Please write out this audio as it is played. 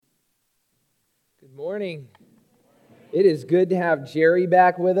Good morning. It is good to have Jerry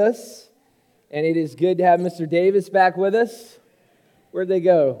back with us, and it is good to have Mr. Davis back with us. Where'd they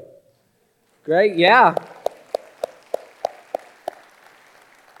go? Great, yeah.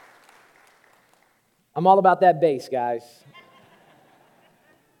 I'm all about that bass, guys.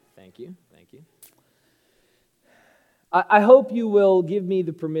 Thank you. I hope you will give me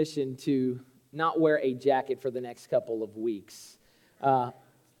the permission to not wear a jacket for the next couple of weeks.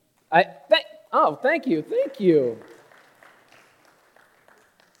 Thank you.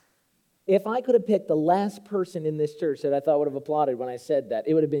 If I could have picked the last person in this church that I thought would have applauded when I said that,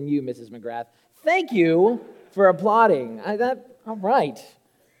 it would have been you, Mrs. McGrath. Thank you for applauding. All right.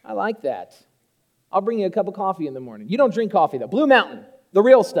 I like that. I'll bring you a cup of coffee in the morning. You don't drink coffee, though. Blue Mountain, the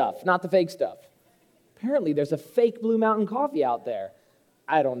real stuff, not the fake stuff. Apparently, there's a fake Blue Mountain coffee out there.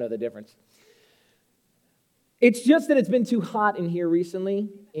 I don't know the difference. It's just that it's been too hot in here recently,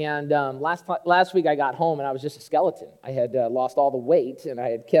 and last week I got home and I was just a skeleton. I had lost all the weight and I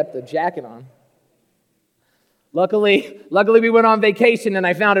had kept the jacket on. Luckily we went on vacation and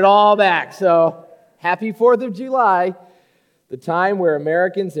I found it all back. So happy 4th of July, the time where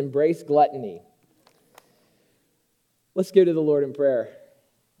Americans embrace gluttony. Let's go to the Lord in prayer.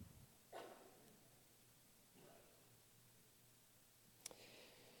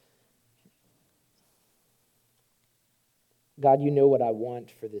 God, you know what I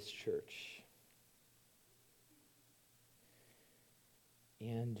want for this church.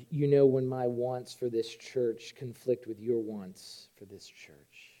 And you know when my wants for this church conflict with your wants for this church.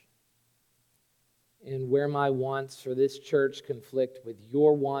 And where my wants for this church conflict with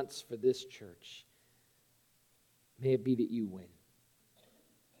your wants for this church, may it be that you win.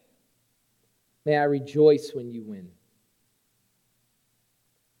 May I rejoice when you win.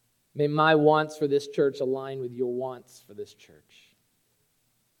 May my wants for this church align with your wants for this church.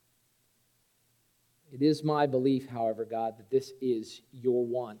 It is my belief, however, God, that this is your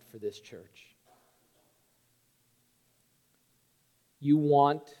want for this church. You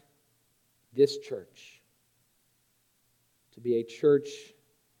want this church to be a church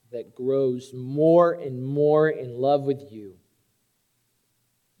that grows more and more in love with you,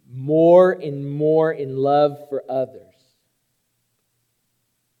 more and more in love for others.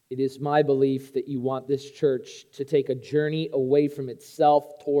 It is my belief that you want this church to take a journey away from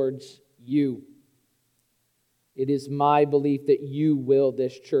itself towards you. It is my belief that you will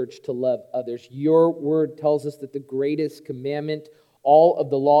this church to love others. Your word tells us that the greatest commandment, all of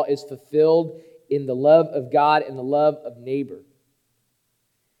the law, is fulfilled in the love of God and the love of neighbor.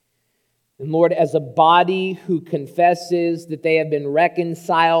 And Lord, as a body who confesses that they have been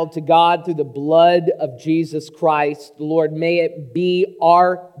reconciled to God through the blood of Jesus Christ, Lord, may it be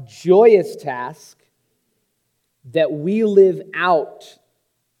our joyous task that we live out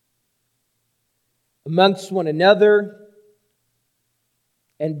amongst one another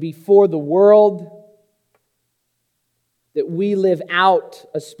and before the world, that we live out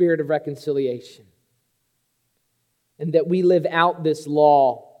a spirit of reconciliation and that we live out this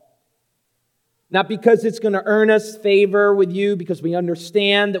law. Not because it's going to earn us favor with you, because we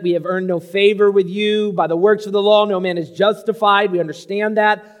understand that we have earned no favor with you. By the works of the law, no man is justified. We understand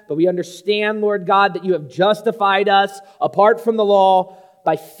that. But we understand, Lord God, that you have justified us apart from the law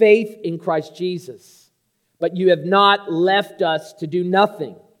by faith in Christ Jesus. But you have not left us to do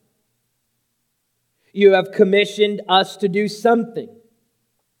nothing. You have commissioned us to do something.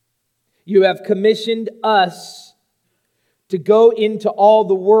 You have commissioned us to go into all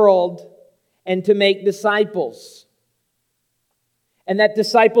the world and to make disciples. And that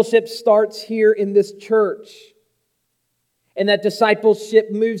discipleship starts here in this church. And that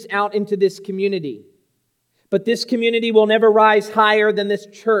discipleship moves out into this community. But this community will never rise higher than this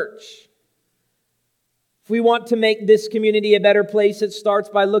church. If we want to make this community a better place, it starts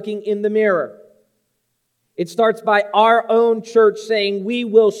by looking in the mirror. It starts by our own church saying, we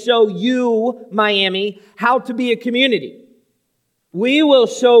will show you, Miami, how to be a community. We will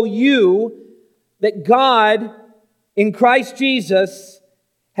show you that God, in Christ Jesus,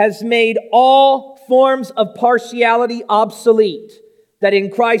 has made all forms of partiality obsolete. That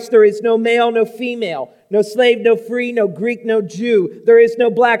in Christ there is no male, no female, no slave, no free, no Greek, no Jew. There is no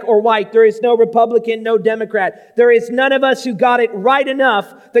black or white. There is no Republican, no Democrat. There is none of us who got it right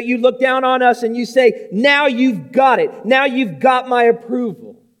enough that you look down on us and you say, now you've got it. Now you've got my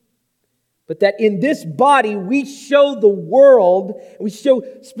approval. But that in this body, we show the world, we show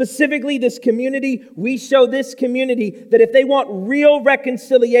specifically this community, we show this community that if they want real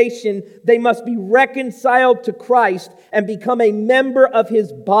reconciliation, they must be reconciled to Christ and become a member of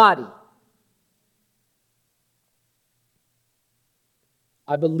His body.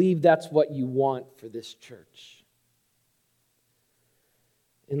 I believe that's what you want for this church.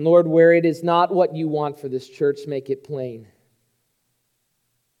 And Lord, where it is not what you want for this church, make it plain.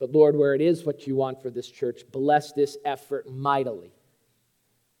 But Lord, where it is what you want for this church, bless this effort mightily.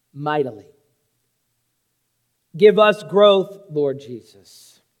 Mightily. Give us growth, Lord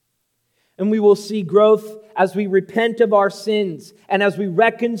Jesus. And we will see growth as we repent of our sins and as we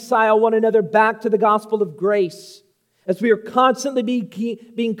reconcile one another back to the gospel of grace. As we are constantly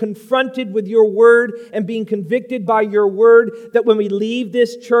being confronted with your word and being convicted by your word, that when we leave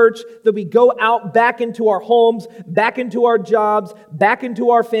this church, that we go out back into our homes, back into our jobs, back into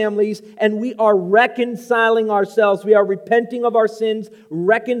our families, and we are reconciling ourselves. We are repenting of our sins,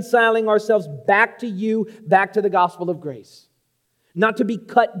 reconciling ourselves back to you, back to the gospel of grace. Not to be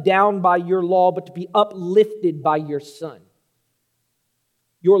cut down by your law, but to be uplifted by your Son.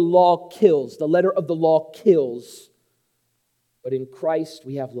 Your law kills. The letter of the law kills. But in Christ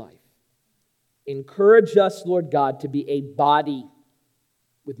we have life. Encourage us, Lord God, to be a body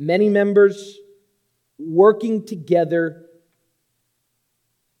with many members working together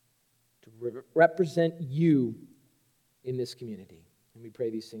to represent you in this community. And we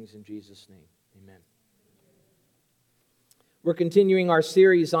pray these things in Jesus' name. Amen. We're continuing our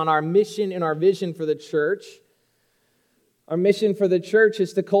series on our mission and our vision for the church. Our mission for the church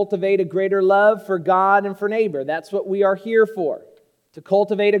is to cultivate a greater love for God and for neighbor. That's what we are here for, to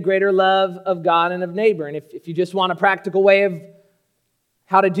cultivate a greater love of God and of neighbor. And if you just want a practical way of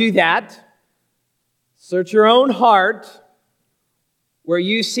how to do that, search your own heart where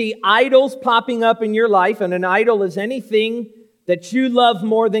you see idols popping up in your life, and an idol is anything that you love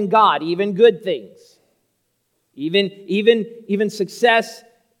more than God, even good things. Even success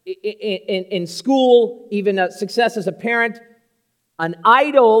in school, even success as a parent. An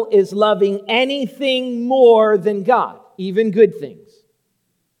idol is loving anything more than God, even good things.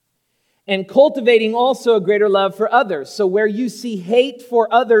 And cultivating also a greater love for others. So where you see hate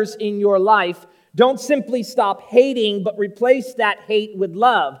for others in your life, don't simply stop hating, but replace that hate with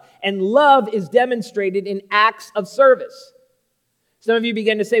love. And love is demonstrated in acts of service. Some of you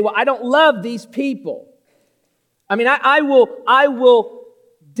begin to say, well, I don't love these people. I mean, I will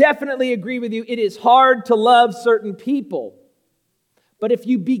definitely agree with you. It is hard to love certain people. But if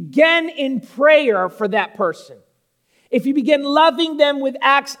you begin in prayer for that person, if you begin loving them with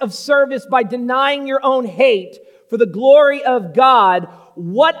acts of service by denying your own hate for the glory of God,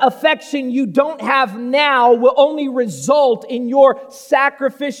 what affection you don't have now will only result in your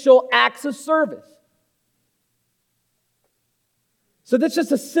sacrificial acts of service. So that's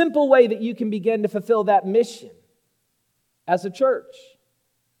just a simple way that you can begin to fulfill that mission as a church.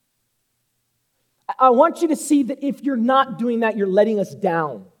 I want you to see that if you're not doing that, you're letting us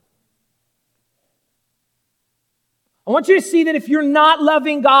down. I want you to see that if you're not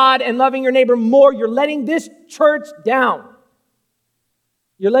loving God and loving your neighbor more, you're letting this church down.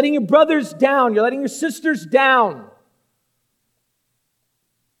 You're letting your brothers down. You're letting your sisters down.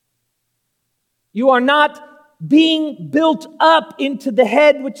 You are not being built up into the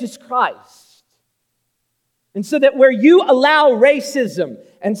head, which is Christ. And so that where you allow racism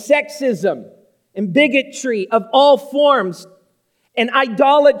and sexism and bigotry of all forms and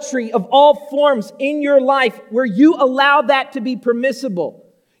idolatry of all forms in your life, where you allow that to be permissible,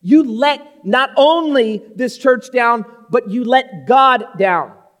 you let not only this church down, but you let God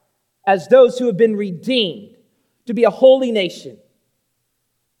down as those who have been redeemed to be a holy nation,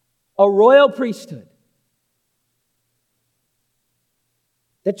 a royal priesthood.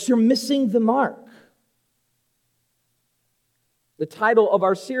 That you're missing the mark. The title of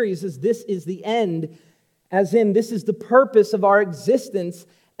our series is This is the End, as in this is the purpose of our existence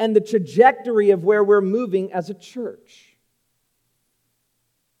and the trajectory of where we're moving as a church.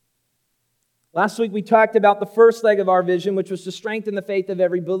 Last week we talked about the first leg of our vision, which was to strengthen the faith of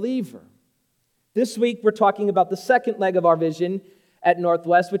every believer. This week we're talking about the second leg of our vision at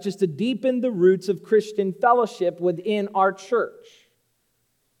Northwest, which is to deepen the roots of Christian fellowship within our church.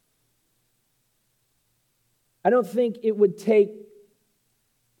 I don't think it would take,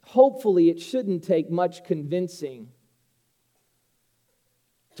 hopefully it shouldn't take much convincing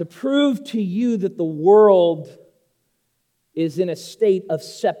to prove to you that the world is in a state of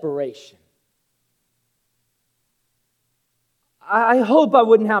separation. I hope I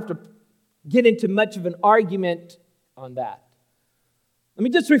wouldn't have to get into much of an argument on that. Let me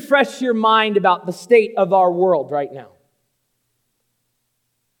just refresh your mind about the state of our world right now.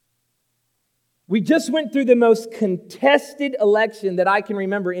 We just went through the most contested election that I can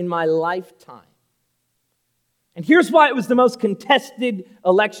remember in my lifetime. And here's why it was the most contested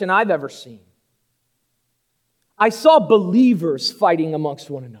election I've ever seen. I saw believers fighting amongst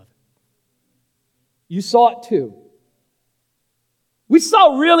one another. You saw it too. We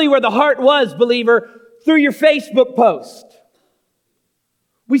saw really where the heart was, believer, through your Facebook post.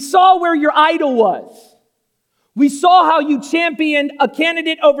 We saw where your idol was. We saw how you championed a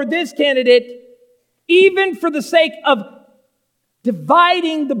candidate over this candidate, even for the sake of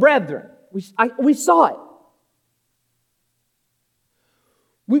dividing the brethren. We saw it.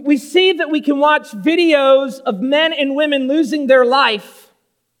 We see that we can watch videos of men and women losing their life,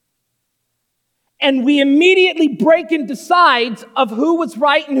 and we immediately break into sides of who was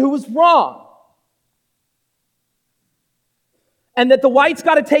right and who was wrong. And that the white's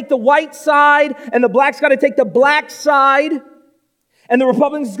got to take the white side, and the black's got to take the black side, and the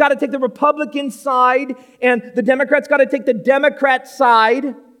Republicans got to take the Republican side, and the Democrats got to take the Democrat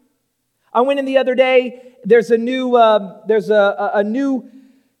side. I went in the other day. There's a new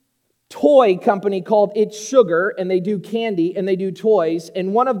toy company called It's Sugar, and they do candy and they do toys.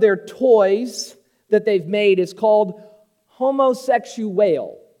 And one of their toys that they've made is called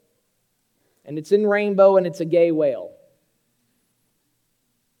Homosexual. And it's in rainbow and it's a gay whale.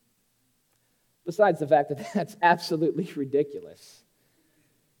 Besides the fact that that's absolutely ridiculous.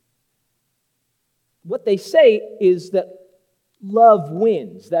 What they say is that love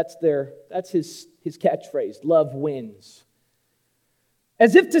wins. That's his catchphrase, love wins.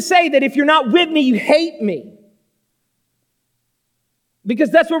 As if to say that if you're not with me, you hate me.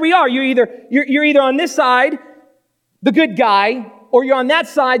 Because that's where we are. You're either on this side, the good guy, or you're on that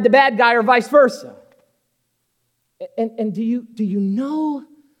side, the bad guy, or vice versa. And do you know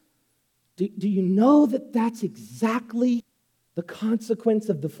that that's exactly the consequence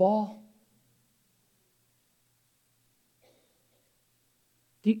of the fall?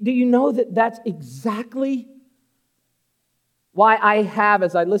 Do you know that that's exactly why I have,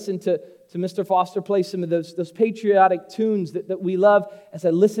 as I listen to Mr. Foster play some of those patriotic tunes that we love, as I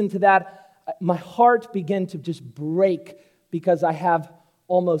listen to that, my heart began to just break because I have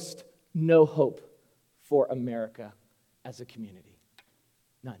almost no hope for America as a community.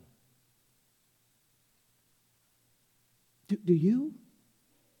 None. Do you?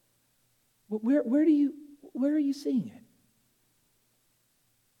 Where are you seeing it?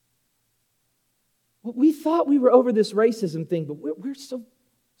 Well, we thought we were over this racism thing, but we're so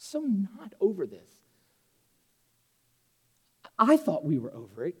not over this. I thought we were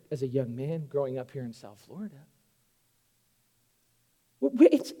over it as a young man growing up here in South Florida.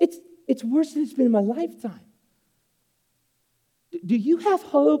 It's worse than it's been in my lifetime. Do you have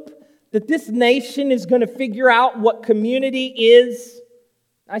hope that this nation is going to figure out what community is?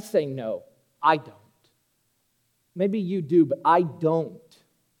 I say no, I don't. Maybe you do, but I don't.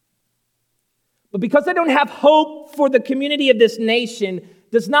 But because I don't have hope for the community of this nation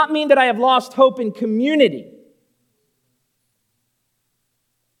does not mean that I have lost hope in community.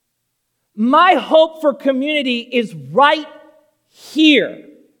 My hope for community is right here.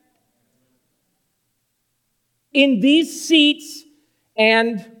 In these seats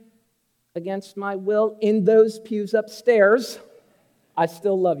and, against my will, in those pews upstairs. I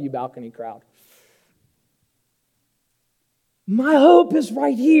still love you, balcony crowd. My hope is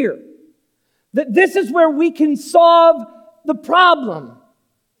right here. That this is where we can solve the problem.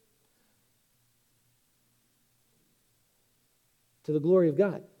 To the glory of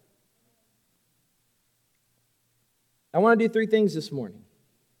God. I want to do 3 things this morning.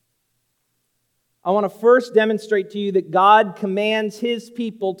 I want to first demonstrate to you that God commands His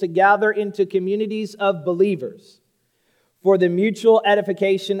people to gather into communities of believers for the mutual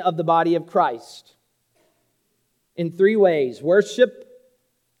edification of the body of Christ. In 3 ways: worship,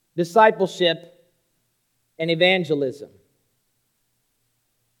 discipleship, and evangelism.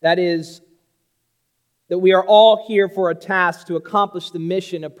 That is, that we are all here for a task to accomplish the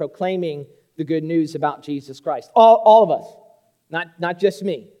mission of proclaiming the good news about Jesus Christ. All of us. Not just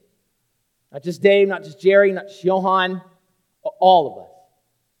me. Not just Dave, not just Jerry, not just Johan. All of us.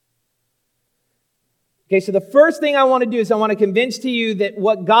 Okay, so the first thing I want to do is I want to convince to you that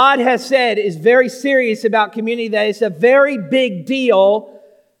what God has said is very serious about community, that it's a very big deal,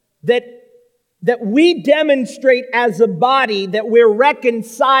 that we demonstrate as a body that we're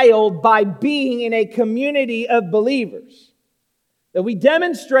reconciled by being in a community of believers. That we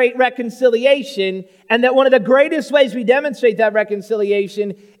demonstrate reconciliation, and that one of the greatest ways we demonstrate that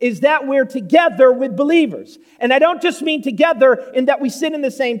reconciliation is that we're together with believers. And I don't just mean together in that we sit in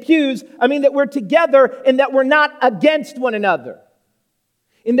the same pews. I mean that we're together in that we're not against one another.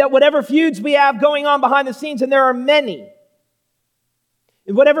 In that whatever feuds we have going on behind the scenes, and there are many,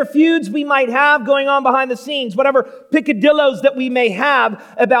 Whatever feuds we might have going on behind the scenes, whatever picadillos that we may have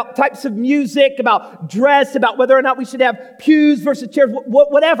about types of music, about dress, about whether or not we should have pews versus chairs,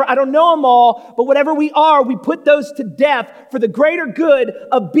 whatever. I don't know them all, but whatever we are, we put those to death for the greater good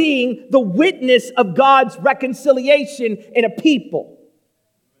of being the witness of God's reconciliation in a people.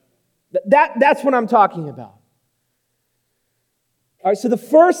 That's what I'm talking about. All right, so the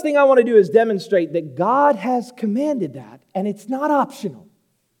first thing I want to do is demonstrate that God has commanded that, and it's not optional.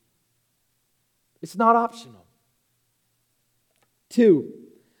 It's not optional. 2,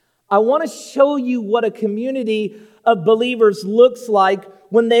 I want to show you what a community of believers looks like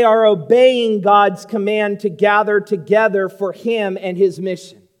when they are obeying God's command to gather together for Him and His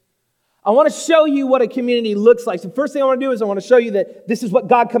mission. I want to show you what a community looks like. So the first thing I want to do is I want to show you that this is what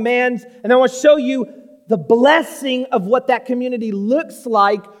God commands, and I want to show you the blessing of what that community looks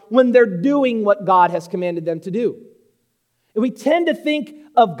like when they're doing what God has commanded them to do. And we tend to think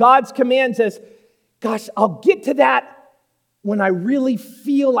of God's commands as, gosh, I'll get to that when I really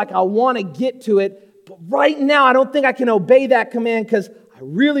feel like I want to get to it. But right now, I don't think I can obey that command because I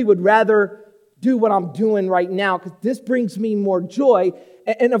really would rather do what I'm doing right now because this brings me more joy.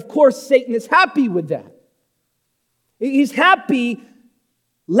 And of course, Satan is happy with that. He's happy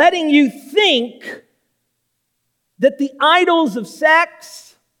letting you think that the idols of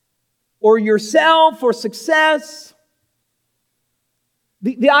sex or yourself or success,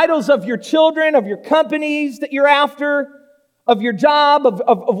 the idols of your children, of your companies that you're after, of your job,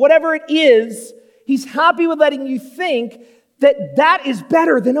 of whatever it is, He's happy with letting you think that that is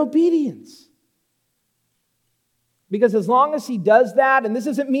better than obedience. Because as long as he does that, and this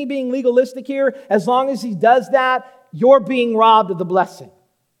isn't me being legalistic here, as long as he does that, you're being robbed of the blessing.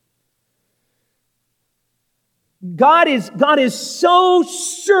 God is so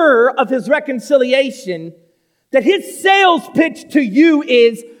sure of His reconciliation that His sales pitch to you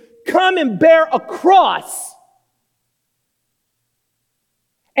is, come and bear a cross,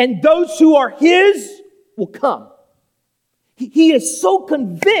 and those who are His will come. He is so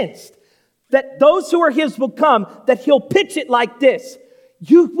convinced that those who are His will come that He'll pitch it like this: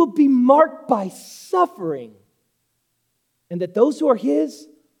 you will be marked by suffering, and that those who are His,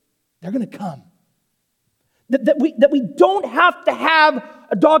 they're going to come. That we don't have to have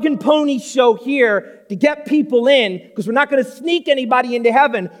a dog and pony show here to get people in, because we're not going to sneak anybody into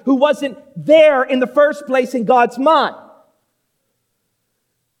heaven who wasn't there in the first place in God's mind.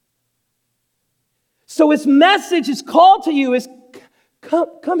 So His message, His call to you is,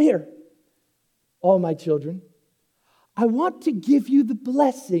 come here, all my children. I want to give you the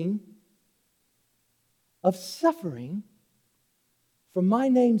blessing of suffering for my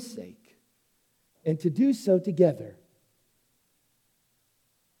name's sake, and to do so together.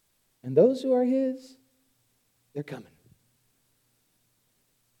 And those who are His, they're coming.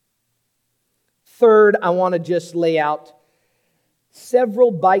 Third, I want to just lay out several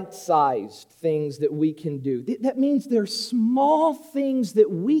bite-sized things that we can do. That means there are small things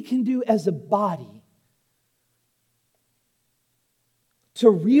that we can do as a body to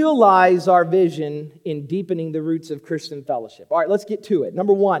realize our vision in deepening the roots of Christian fellowship. All right, let's get to it.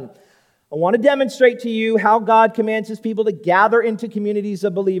 Number 1, I want to demonstrate to you how God commands His people to gather into communities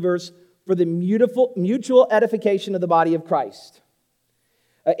of believers for the mutual edification of the body of Christ.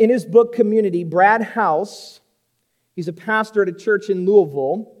 In his book, Community, Brad House, he's a pastor at a church in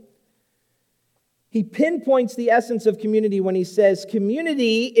Louisville, he pinpoints the essence of community when he says,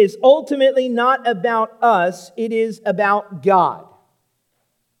 community is ultimately not about us, it is about God.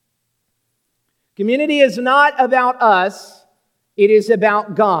 Community is not about us, it is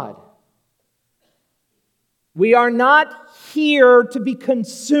about God. We are not here to be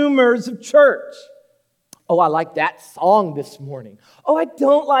consumers of church. Oh, I like that song this morning. Oh, I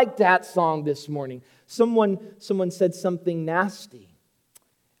don't like that song this morning. Someone said something nasty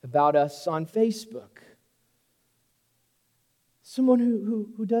about us on Facebook. Someone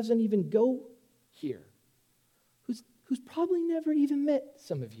who doesn't even go here, who's probably never even met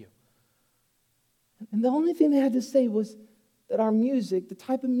some of you. And the only thing they had to say was that our music, the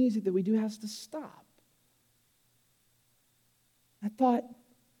type of music that we do, has to stop. I thought,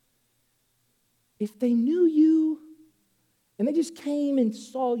 if they knew you and they just came and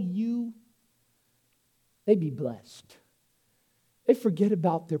saw you, they'd be blessed. They forget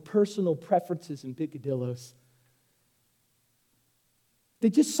about their personal preferences and picadillos. They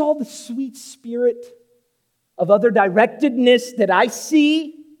just saw the sweet spirit of other directedness that I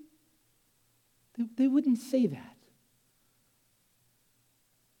see. They wouldn't say that.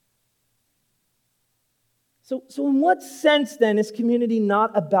 So in what sense, then, is community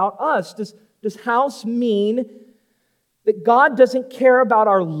not about us? Does house mean that God doesn't care about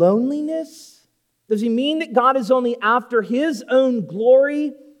our loneliness? Does he mean that God is only after his own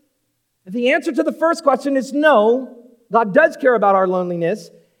glory? The answer to the first question is no. God does care about our loneliness.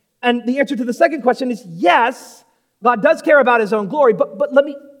 And the answer to the second question is yes, God does care about his own glory. But let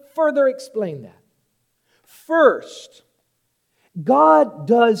me further explain that. First, God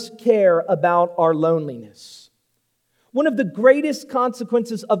does care about our loneliness. One of the greatest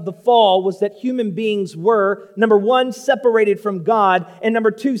consequences of the fall was that human beings were, number one, separated from God, and number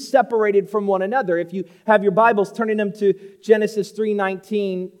two, separated from one another. If you have your Bibles, turning them to Genesis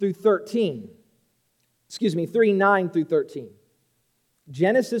 3:19 through 13. 3:9 through 13.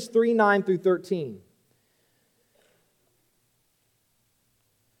 Genesis 3:9 through 13.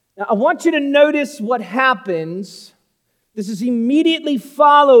 Now, I want you to notice what happens. This is immediately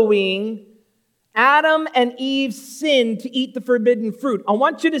following Adam and Eve's sin to eat the forbidden fruit. I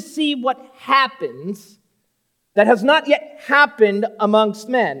want you to see what happens that has not yet happened amongst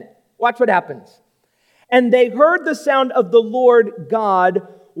men. Watch what happens. And they heard the sound of the Lord God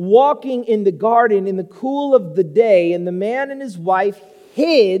walking in the garden in the cool of the day, and the man and his wife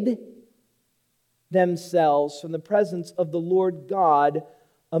hid themselves from the presence of the Lord God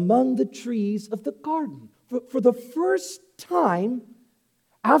among the trees of the garden. For the first time,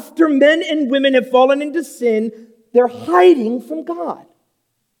 after men and women have fallen into sin, they're hiding from God.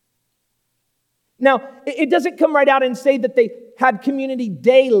 Now, it doesn't come right out and say that they had community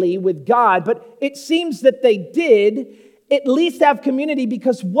daily with God, but it seems that they did at least have community,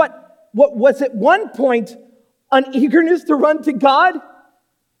 because what was at one point an eagerness to run to God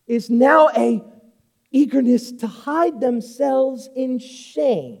is now a eagerness to hide themselves in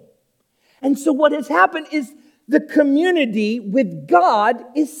shame. And so what has happened is the community with God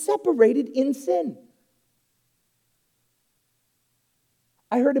is separated in sin.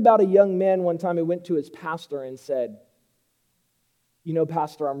 I heard about a young man one time who went to his pastor and said, "You know,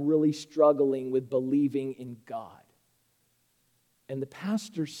 Pastor, I'm really struggling with believing in God." And the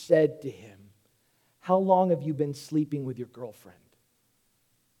pastor said to him, "How long have you been sleeping with your girlfriend?"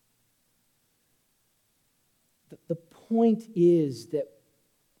 The point is that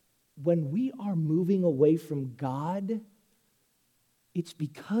when we are moving away from God, it's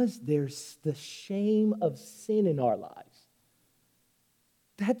because there's the shame of sin in our lives.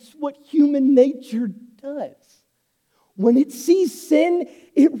 That's what human nature does. When it sees sin,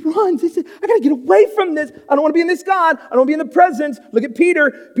 it runs. It says, I got to get away from this. I don't want to be in this God. I don't want to be in the presence. Look at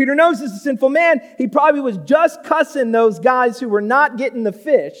Peter. Peter knows this is a sinful man. He probably was just cussing those guys who were not getting the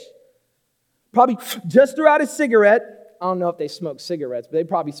fish. Probably just threw out his cigarette. I don't know if they smoked cigarettes, but they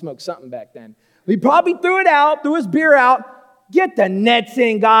probably smoked something back then. He probably threw it out, threw his beer out. Get the nets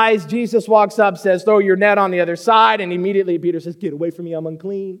in, guys. Jesus walks up, says, throw your net on the other side. And immediately Peter says, get away from me, I'm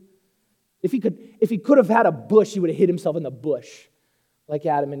unclean. If he could have had a bush, he would have hid himself in the bush like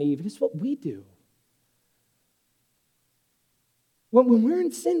Adam and Eve. And it's what we do. When we're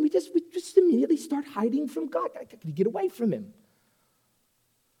in sin, we just immediately start hiding from God. I got to get away from him.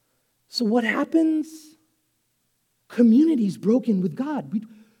 So what happens? Community's broken with God.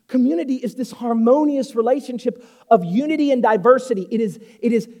 Community is this harmonious relationship of unity and diversity.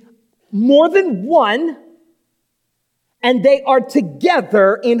 It is more than one, and they are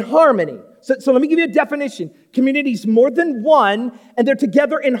together in harmony. So let me give you a definition. Community is more than one, and they're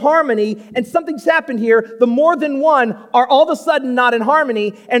together in harmony, and something's happened here. The more than one are all of a sudden not in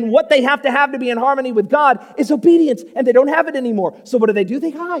harmony, and what they have to be in harmony with God is obedience, and they don't have it anymore. So what do?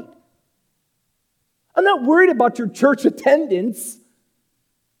 They hide. I'm not worried about your church attendance.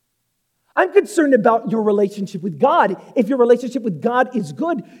 I'm concerned about your relationship with God. If your relationship with God is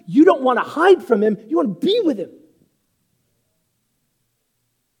good, you don't want to hide from him. You want to be with him.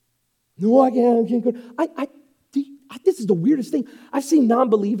 No, I can't go. This is the weirdest thing. I've seen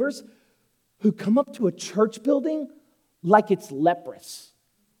non-believers who come up to a church building like it's leprous,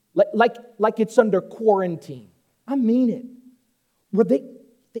 like it's under quarantine. I mean it. Where they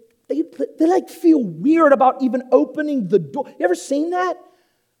like feel weird about even opening the door. You ever seen that?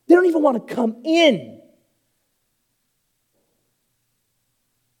 They don't even want to come in.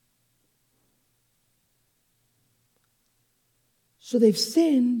 So they've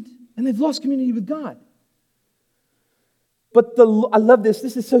sinned and they've lost community with God. But I love this.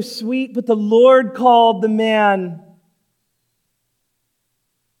 This is so sweet. But the Lord called the man.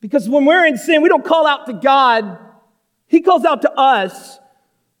 Because when we're in sin, we don't call out to God. He calls out to us.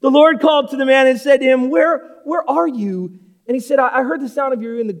 The Lord called to the man and said to him, Where are you? And he said, I heard the sound of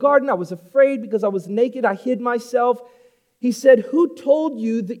you in the garden. I was afraid because I was naked. I hid myself. He said, who told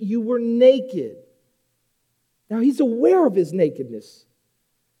you that you were naked? Now he's aware of his nakedness.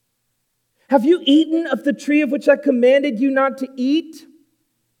 Have you eaten of the tree of which I commanded you not to eat?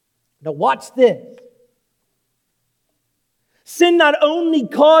 Now watch this. Sin not only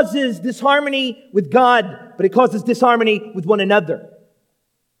causes disharmony with God, but it causes disharmony with one another.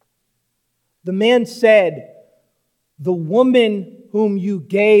 The man said, the woman whom you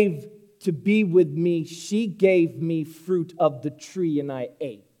gave to be with me, she gave me fruit of the tree and I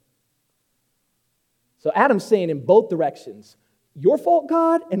ate. So Adam's saying in both directions, your fault,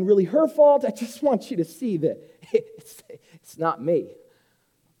 God, and really her fault. I just want you to see that it's not me.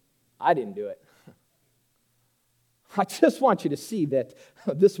 I didn't do it. I just want you to see that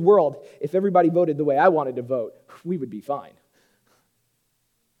this world, if everybody voted the way I wanted to vote, we would be fine.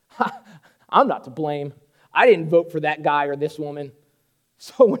 I'm not to blame. I didn't vote for that guy or this woman.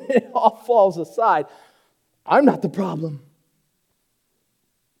 So when it all falls aside, I'm not the problem.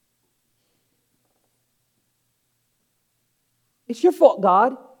 It's your fault,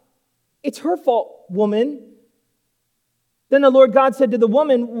 God. It's her fault, woman. Then the Lord God said to the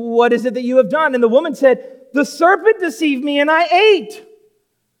woman, what is it that you have done? And the woman said, the serpent deceived me and I ate.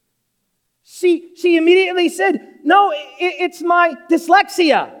 She immediately said, no, it's my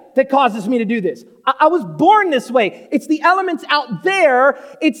dyslexia that causes me to do this. I was born this way. It's the elements out there.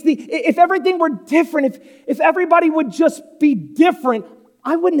 If everything were different, if everybody would just be different,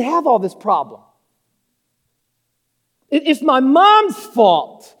 I wouldn't have all this problem. It's my mom's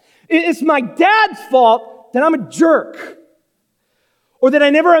fault. It's my dad's fault that I'm a jerk. Or that I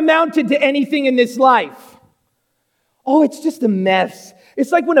never amounted to anything in this life. Oh, it's just a mess.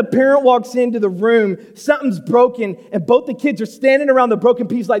 It's like when a parent walks into the room, something's broken, and both the kids are standing around the broken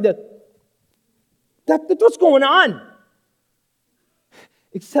piece like this. That's what's going on.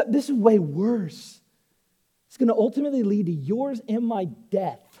 Except this is way worse. It's going to ultimately lead to yours and my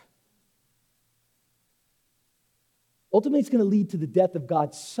death. Ultimately, it's going to lead to the death of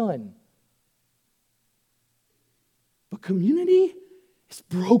God's Son. But community is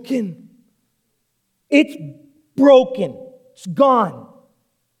broken. It's broken. It's gone.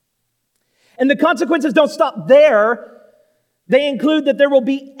 And the consequences don't stop there. They include that there will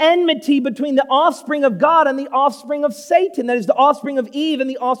be enmity between the offspring of God and the offspring of Satan. That is the offspring of Eve and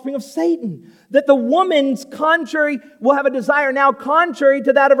the offspring of Satan. That the woman's will have a desire now contrary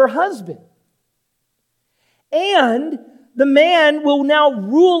to that of her husband. And the man will now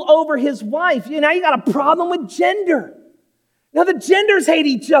rule over his wife. Now you got a problem with gender. Now the genders hate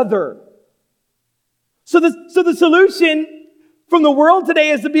each other. So the solution from the world today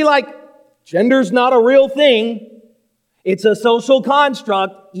is to be like, gender's not a real thing. It's a social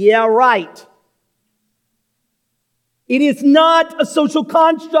construct. Yeah, right. It is not a social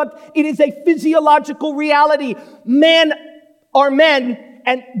construct. It is a physiological reality. Men are men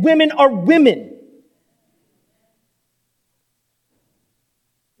and women are women.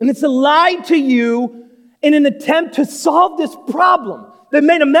 And it's a lie to you in an attempt to solve this problem. They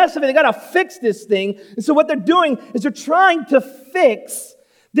made a mess of it. They got to fix this thing. And so what they're doing is they're trying to fix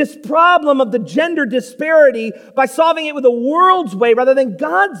this problem of the gender disparity by solving it with the world's way rather than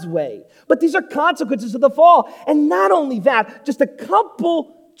God's way. But these are consequences of the fall. And not only that, just a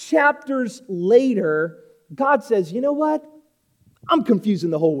couple chapters later, God says, you know what? I'm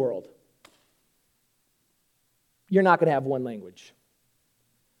confusing the whole world. You're not going to have one language.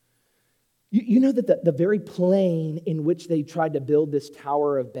 You know that the very plane in which they tried to build this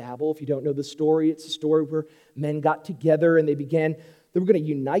Tower of Babel, if you don't know the story, it's a story where men got together and they were going to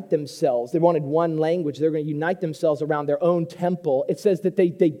unite themselves. They wanted one language. They were going to unite themselves around their own temple. It says that they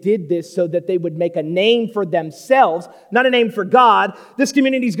did this so that they would make a name for themselves, not a name for God. This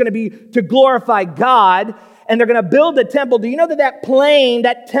community is going to be to glorify God, and they're going to build a temple. Do you know that plain,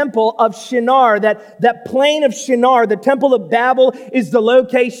 that temple of Shinar, that plain of Shinar, the temple of Babel, is the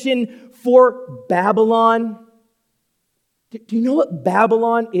location for Babylon? Do you know what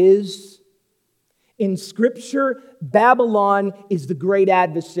Babylon is? In Scripture, Babylon is the great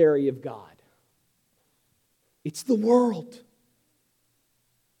adversary of God. It's the world.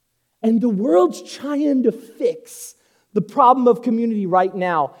 And the world's trying to fix the problem of community right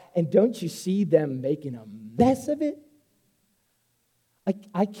now. And don't you see them making a mess of it?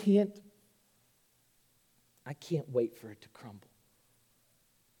 I can't wait for it to crumble.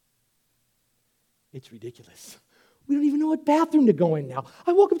 It's ridiculous. We don't even know what bathroom to go in now.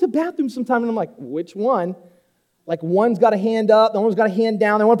 I walk up to the bathroom sometime and I'm like, which one? Like one's got a hand up, the other one's got a hand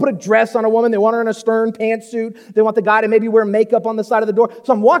down. They want to put a dress on a woman. They want her in a stern pantsuit. They want the guy to maybe wear makeup on the side of the door.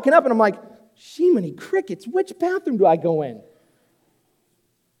 So I'm walking up and I'm like, Shemini crickets, which bathroom do I go in?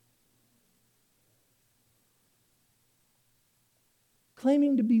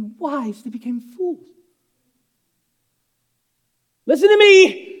 Claiming to be wise, they became fools. Listen to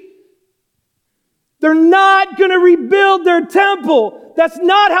me. They're not going to rebuild their temple. That's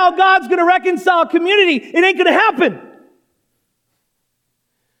not how God's going to reconcile community. It ain't going to happen.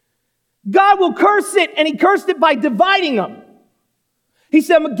 God will curse it, and He cursed it by dividing them. He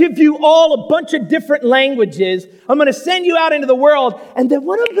said, I'm going to give you all a bunch of different languages. I'm going to send you out into the world. And then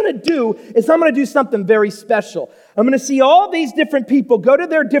what I'm going to do is I'm going to do something very special. I'm going to see all these different people go to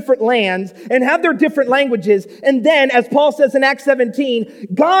their different lands and have their different languages. And then, as Paul says in Acts 17,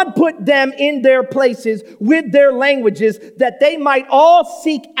 God put them in their places with their languages that they might all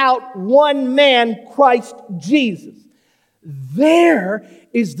seek out one man, Christ Jesus. There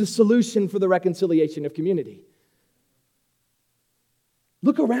is the solution for the reconciliation of community.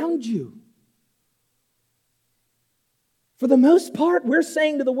 Look around you. For the most part, we're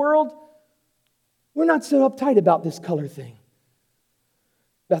saying to the world, we're not so uptight about this color thing,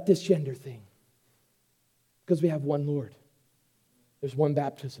 about this gender thing, because we have one Lord. There's one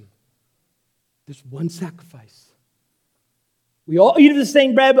baptism. There's one sacrifice. We all eat of the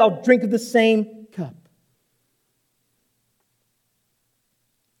same bread, we all drink of the same cup.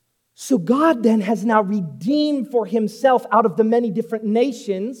 So God then has now redeemed for Himself out of the many different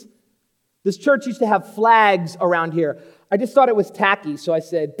nations. This church used to have flags around here. I just thought it was tacky, so I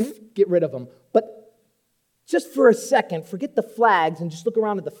said, get rid of them. But just for a second, forget the flags and just look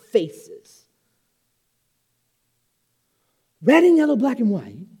around at the faces. Red and yellow, black and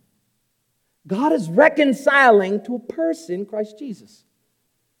white. God is reconciling to a person, Christ Jesus.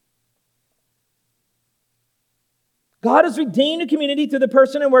 God has redeemed a community through the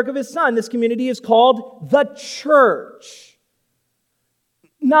person and work of His Son. This community is called the church.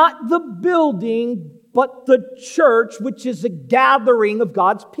 Not the building, but the church, which is a gathering of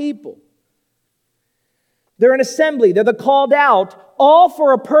God's people. They're an assembly. They're the called out, all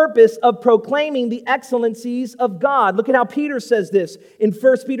for a purpose of proclaiming the excellencies of God. Look at how Peter says this in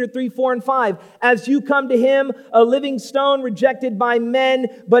 1 Peter 3, 4, and 5. As you come to Him, a living stone rejected by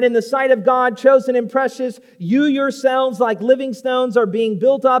men, but in the sight of God, chosen and precious, you yourselves, like living stones, are being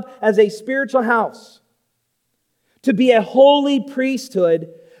built up as a spiritual house, to be a holy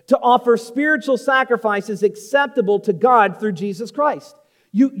priesthood, to offer spiritual sacrifices acceptable to God through Jesus Christ.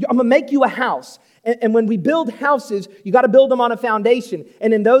 I'm going to make you a house. And when we build houses, you got to build them on a foundation.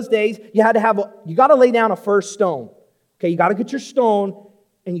 And in those days, you got to lay down a first stone. Okay, you got to get your stone,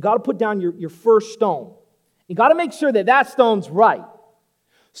 and you got to put down your first stone. You got to make sure that that stone's right,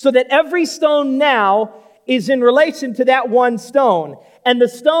 so that every stone now is in relation to that one stone. And the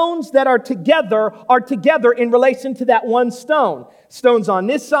stones that are together in relation to that one stone. Stones on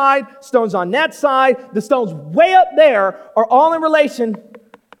this side, stones on that side, the stones way up there are all in relation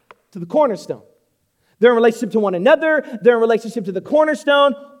to the cornerstone. They're in relationship to one another. They're in relationship to the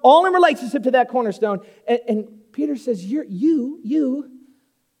cornerstone. All in relationship to that cornerstone. And Peter says, you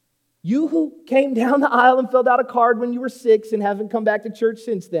who came down the aisle and filled out a card when you were 6 and haven't come back to church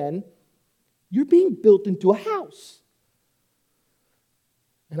since then, you're being built into a house.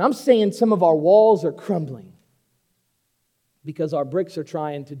 And I'm saying some of our walls are crumbling because our bricks are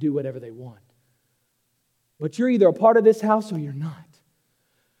trying to do whatever they want. But you're either a part of this house or you're not.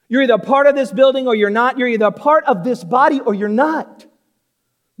 You're either a part of this building or you're not. You're either a part of this body or you're not.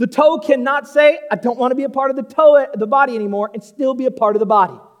 The toe cannot say, I don't want to be a part of the body anymore, and still be a part of the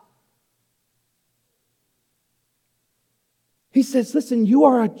body. He says, listen,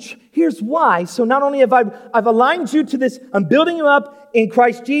 here's why. So not only have I've aligned you to this, I'm building you up in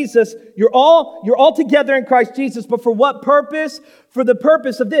Christ Jesus. You're all together in Christ Jesus. But for what purpose? For the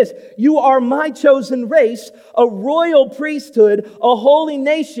purpose of this. You are my chosen race, a royal priesthood, a holy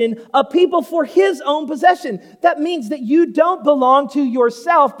nation, a people for His own possession. That means that you don't belong to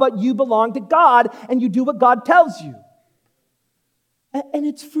yourself, but you belong to God, and you do what God tells you. And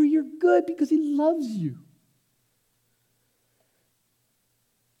it's for your good because He loves you.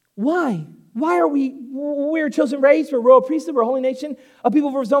 Why? Why are we're a chosen race, we're a royal priesthood, we're a holy nation, a people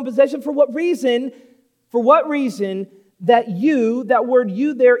for His own possession? For what reason? For what reason that word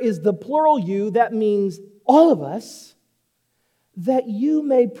you there is the plural you, that means all of us, that you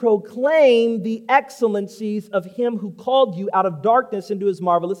may proclaim the excellencies of Him who called you out of darkness into His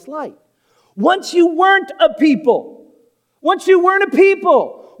marvelous light. Once you weren't a people, once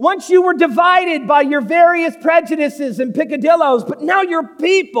you were divided by your various prejudices and picadillos, but now you're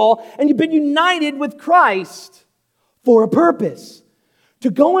people and you've been united with Christ for a purpose, to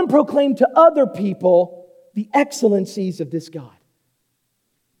go and proclaim to other people the excellencies of this God.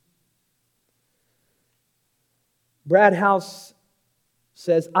 Brad House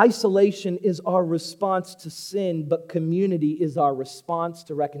says, isolation is our response to sin, but community is our response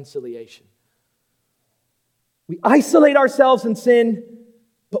to reconciliation. We isolate ourselves in sin,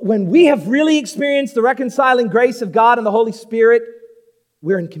 But when we have really experienced the reconciling grace of God and the Holy Spirit,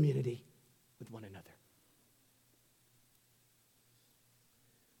 we're in community with one another.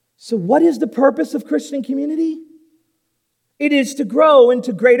 So what is the purpose of Christian community? It is to grow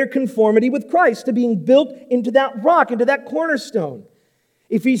into greater conformity with Christ, to being built into that rock, into that cornerstone.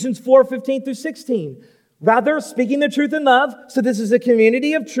 Ephesians 4:15 through 16. Rather, speaking the truth in love, so this is a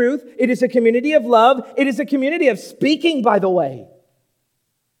community of truth, it is a community of love, it is a community of speaking, by the way.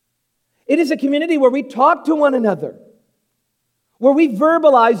 It is a community where we talk to one another, where we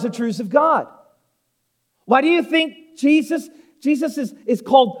verbalize the truths of God. Why do you think Jesus is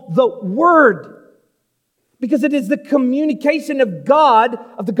called the Word? Because it is the communication of God,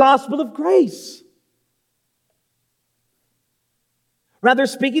 of the gospel of grace. Rather,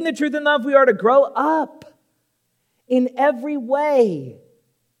 speaking the truth in love, we are to grow up in every way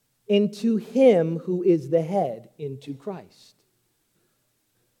into Him who is the head, into Christ.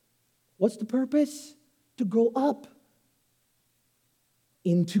 What's the purpose? To grow up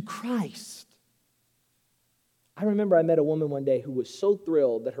into Christ. I remember I met a woman one day who was so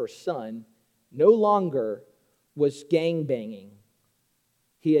thrilled that her son no longer was gangbanging.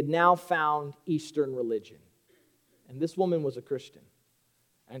 He had now found Eastern religion. And this woman was a Christian.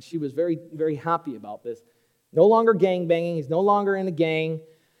 And she was very, very happy about this. No longer gangbanging. He's no longer in a gang.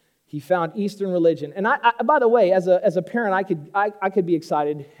 He found Eastern religion. And I by the way, as a parent, I could be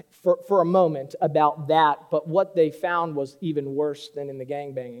excited for a moment about that. But what they found was even worse than in the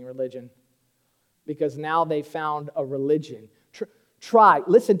gangbanging religion. Because now they found a religion.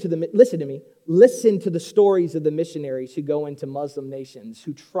 Listen to me. Listen to the stories of the missionaries who go into Muslim nations,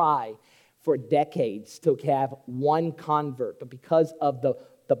 who try for decades to have one convert, but because of the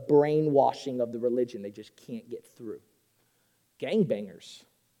brainwashing of the religion, they just can't get through. Gangbangers.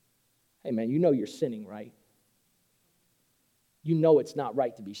 Hey man, you know you're sinning, right? You know it's not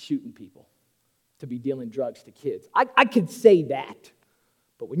right to be shooting people, to be dealing drugs to kids. I could say that.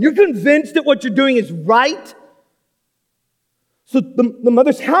 But when you're convinced that what you're doing is right, so the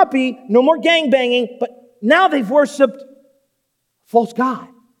mother's happy, no more gangbanging, but now they've worshiped false god.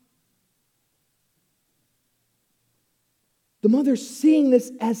 The mother's seeing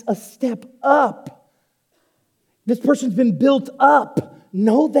this as a step up. This person's been built up.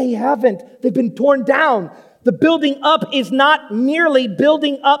 No, they haven't. They've been torn down. The building up is not merely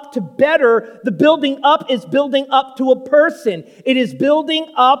building up to better. The building up is building up to a person. It is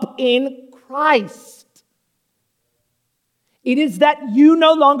building up in Christ. It is that you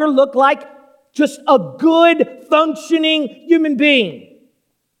no longer look like just a good, functioning human being.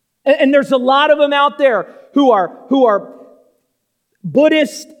 And there's a lot of them out there who are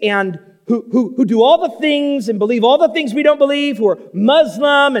Buddhist and who do all the things and believe all the things we don't believe, who are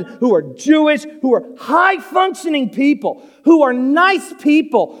Muslim and who are Jewish, who are high-functioning people, who are nice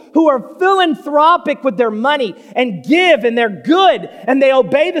people, who are philanthropic with their money and give, and they're good, and they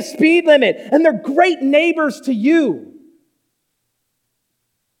obey the speed limit, and they're great neighbors to you,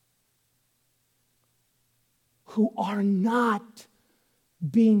 who are not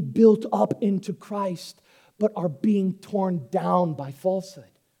being built up into Christ, but are being torn down by falsehood.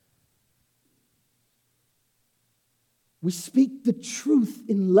 We speak the truth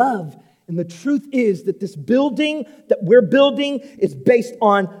in love, and the truth is that this building that we're building is based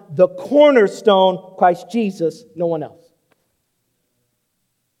on the cornerstone, Christ Jesus, no one else.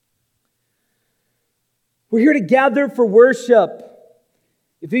 We're here to gather for worship.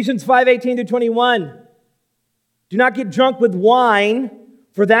 Ephesians 5:18-21. Do not get drunk with wine,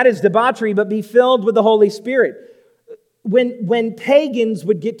 for that is debauchery, but be filled with the Holy Spirit. When pagans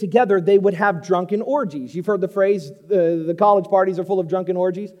would get together, they would have drunken orgies. You've heard the phrase, the college parties are full of drunken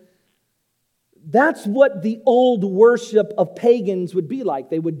orgies. That's what the old worship of pagans would be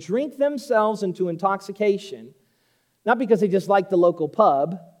like. They would drink themselves into intoxication, not because they just liked the local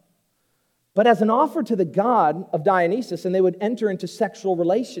pub, but as an offer to the god of Dionysus, and they would enter into sexual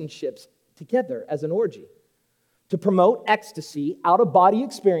relationships together as an orgy to promote ecstasy, out-of-body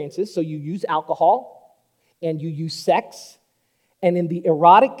experiences. So you use alcohol, and you use sex, and in the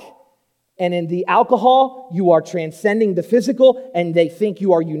erotic and in the alcohol, you are transcending the physical, and they think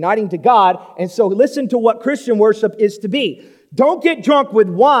you are uniting to God. And so listen to what Christian worship is to be. Don't get drunk with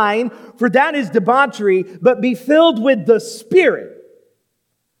wine, for that is debauchery, but be filled with the Spirit.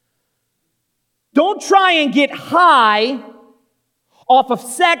 Don't try and get high off of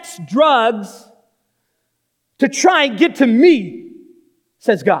sex, drugs, to try and get to me,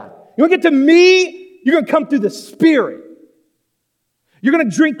 says God. You want to get to me? You're going to come through the Spirit. You're going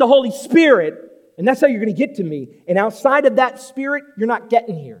to drink the Holy Spirit, and that's how you're going to get to me. And outside of that Spirit, you're not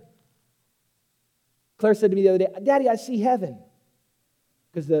getting here. Claire said to me the other day, Daddy, I see heaven.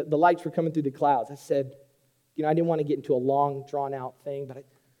 because the lights were coming through the clouds. I said, I didn't want to get into a long, drawn-out thing, but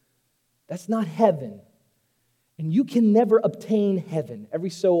that's not heaven. And you can never obtain heaven. Every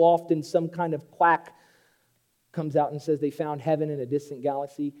so often, some kind of quack comes out and says they found heaven in a distant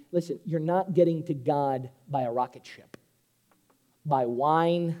galaxy. Listen, you're not getting to God by a rocket ship, by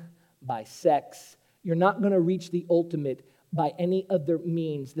wine, by sex. You're not going to reach the ultimate by any other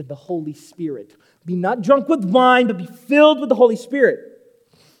means than the Holy Spirit. Be not drunk with wine, but be filled with the Holy Spirit.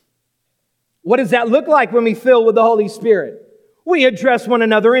 What does that look like when we fill with the Holy Spirit? We address one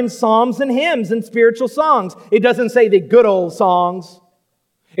another in psalms and hymns and spiritual songs. It doesn't say the good old songs.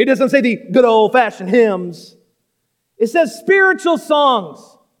 It doesn't say the good old-fashioned hymns. It says spiritual songs.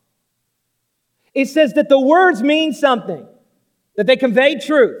 It says that the words mean something, that they convey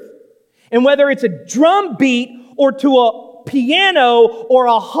truth. And whether it's a drum beat or to a piano or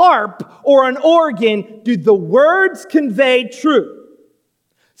a harp or an organ, do the words convey truth?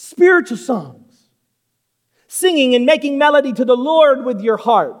 Spiritual songs. Singing and making melody to the Lord with your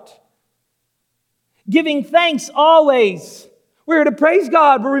heart. Giving thanks always. We're here to praise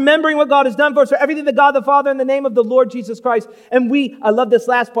God. We're remembering what God has done for us, for everything that God the Father in the name of the Lord Jesus Christ. And I love this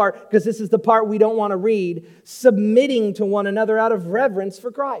last part because this is the part we don't want to read. Submitting to one another out of reverence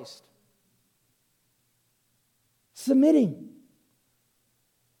for Christ. Submitting.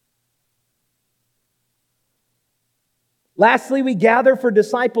 Lastly, we gather for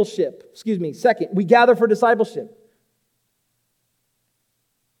discipleship. Second, we gather for discipleship.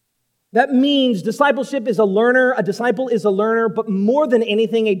 That means discipleship is a learner, a disciple is a learner, but more than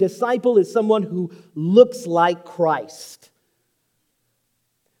anything, a disciple is someone who looks like Christ.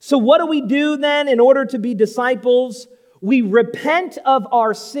 So what do we do then in order to be disciples? We repent of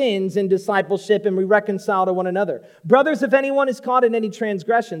our sins in discipleship and we reconcile to one another. Brothers, if anyone is caught in any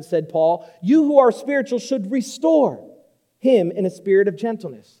transgression, said Paul, you who are spiritual should restore him in a spirit of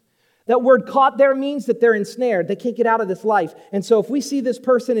gentleness. That word caught there means that they're ensnared. They can't get out of this life. And so if we see this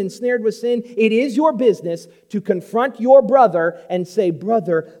person ensnared with sin, it is your business to confront your brother and say,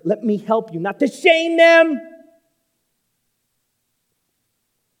 brother, let me help you. Not to shame them.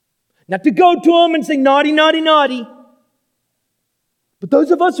 Not to go to them and say, naughty, naughty, naughty. But those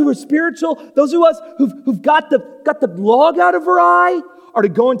of us who are spiritual, those of us who've got the log out of our eye, are to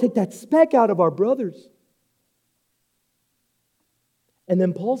go and take that speck out of our brothers. And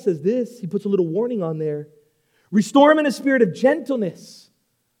then Paul says this, he puts a little warning on there. Restore him in a spirit of gentleness.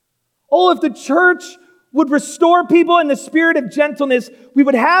 Oh, if the church would restore people in the spirit of gentleness, we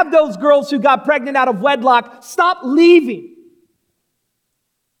would have those girls who got pregnant out of wedlock stop leaving.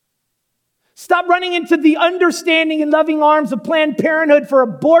 Stop running into the understanding and loving arms of Planned Parenthood for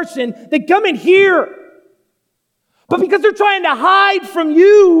abortion. They come in here. But because they're trying to hide from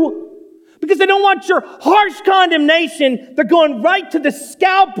you, because they don't want your harsh condemnation, they're going right to the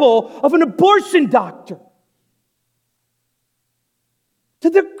scalpel of an abortion doctor. To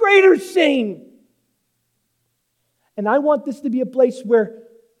the greater shame. And I want this to be a place where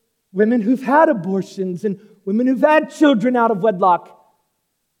women who've had abortions and women who've had children out of wedlock,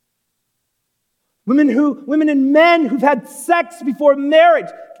 women and men who've had sex before marriage,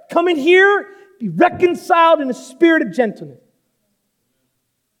 come in here, be reconciled in a spirit of gentleness.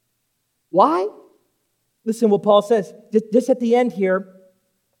 Why? Listen what Paul says, just at the end here.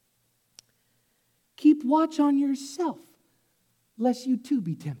 Keep watch on yourself, lest you too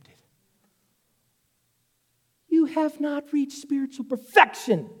be tempted. You have not reached spiritual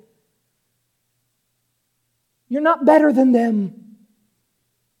perfection. You're not better than them.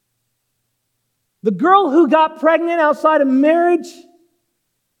 The girl who got pregnant outside of marriage,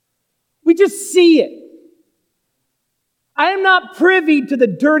 we just see it. I am not privy to the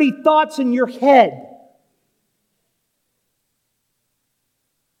dirty thoughts in your head.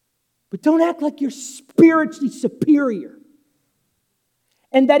 But don't act like you're spiritually superior.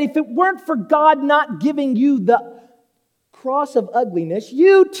 And that if it weren't for God not giving you the cross of ugliness,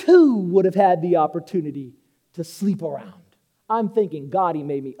 you too would have had the opportunity to sleep around. I'm thinking, God, He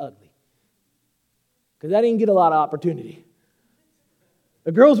made me ugly. Because I didn't get a lot of opportunity.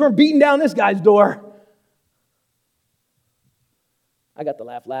 The girls weren't beating down this guy's door. I got the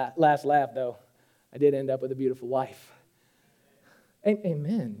last laugh, though. I did end up with a beautiful wife.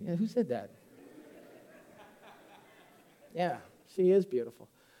 Amen. Yeah, who said that? Yeah, she is beautiful.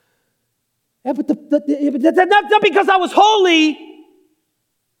 Yeah, but that's not because I was holy.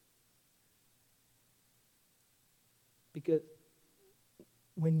 Because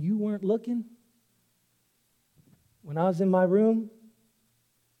when you weren't looking, when I was in my room,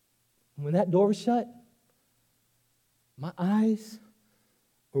 when that door was shut, my eyes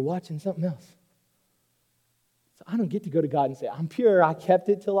were watching something else. So I don't get to go to God and say, I'm pure. I kept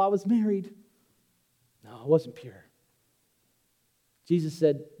it till I was married. No, I wasn't pure. Jesus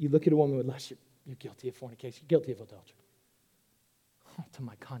said, you look at a woman with lust, you're guilty of fornication, you're guilty of adultery. Oh, to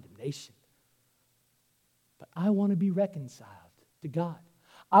my condemnation. But I want to be reconciled to God.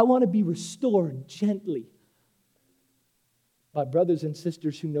 I want to be restored gently by brothers and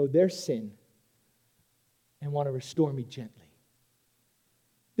sisters who know their sin and want to restore me gently.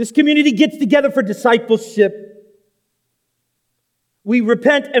 This community gets together for discipleship. We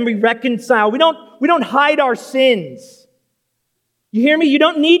repent and we reconcile. We don't hide our sins. You hear me? You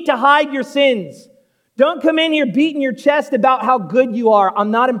don't need to hide your sins. Don't come in here beating your chest about how good you are.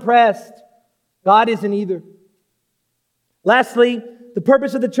 I'm not impressed. God isn't either. Lastly, the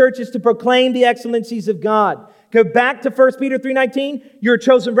purpose of the church is to proclaim the excellencies of God. Go back to 1 Peter 3:19. You're a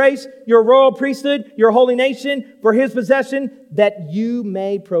chosen race, you're a royal priesthood, you're a holy nation for His possession, that you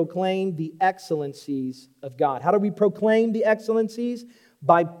may proclaim the excellencies of God. How do we proclaim the excellencies?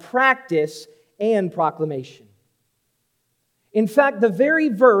 By practice and proclamation. In fact, the very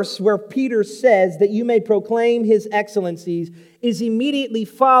verse where Peter says that you may proclaim His excellencies is immediately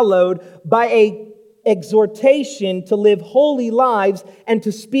followed by an exhortation to live holy lives and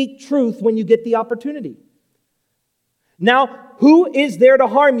to speak truth when you get the opportunity. Now, who is there to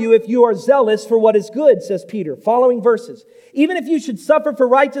harm you if you are zealous for what is good, says Peter. Following verses. Even if you should suffer for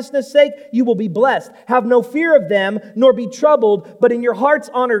righteousness' sake, you will be blessed. Have no fear of them, nor be troubled, but in your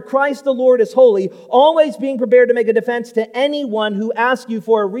hearts honor Christ the Lord as holy, always being prepared to make a defense to anyone who asks you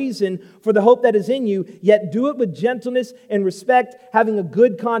for a reason for the hope that is in you, yet do it with gentleness and respect, having a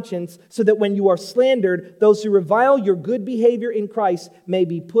good conscience, so that when you are slandered, those who revile your good behavior in Christ may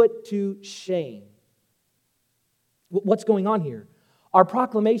be put to shame. What's going on here? Our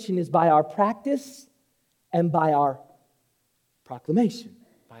proclamation is by our practice and by our proclamation,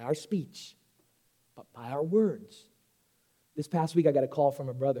 by our speech, but by our words. This past week, I got a call from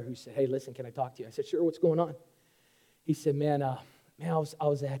a brother who said, hey, listen, can I talk to you? I said, sure, what's going on? He said, I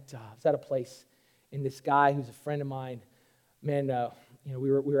was at a place, and this guy who's a friend of mine, we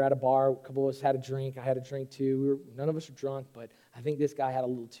were at a bar, a couple of us had a drink, I had a drink too, none of us were drunk, but I think this guy had a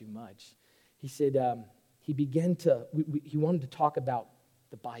little too much. He said, he wanted to talk about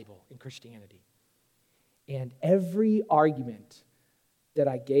the Bible and Christianity. And every argument that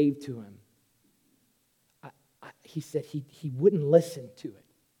I gave to him, he said he wouldn't listen to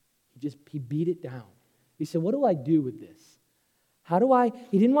it. He beat it down. He said, what do I do with this?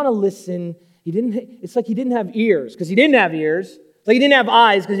 He didn't want to listen. It's like he didn't have ears because he didn't have ears. It's like he didn't have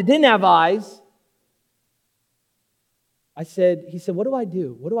eyes because he didn't have eyes. He said, what do I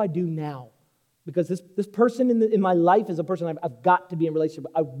do? What do I do now? Because this person in my life is a person I've got to be in a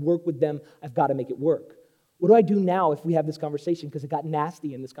relationship. I work with them. I've got to make it work. What do I do now if we have this conversation? Because it got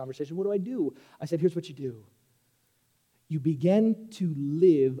nasty in this conversation. What do I do? I said, here's what you do. You begin to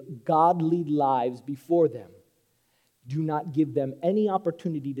live godly lives before them. Do not give them any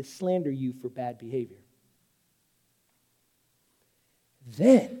opportunity to slander you for bad behavior.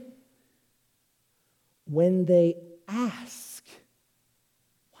 Then, when they ask,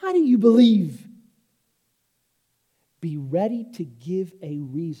 why do you believe? Be ready to give a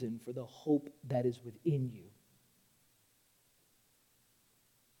reason for the hope that is within you.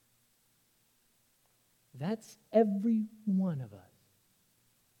 That's every one of us,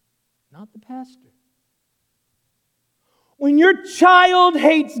 not the pastor. When your child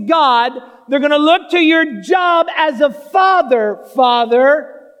hates God, they're going to look to your job as a father,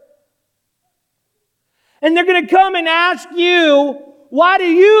 and they're going to come and ask you, why do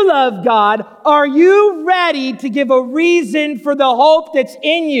you love God? Are you ready to give a reason for the hope that's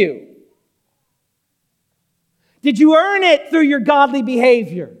in you? Did you earn it through your godly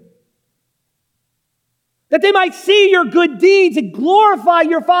behavior? That they might see your good deeds and glorify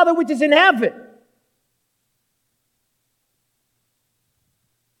your Father which is in heaven.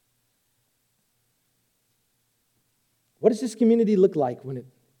 What does this community look like when it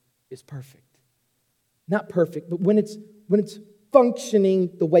is perfect? Not perfect, but when it's functioning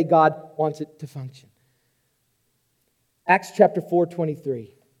the way God wants it to function. Acts chapter 4,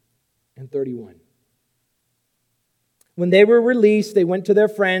 23 and 31. When they were released, they went to their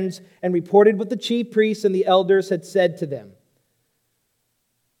friends and reported what the chief priests and the elders had said to them.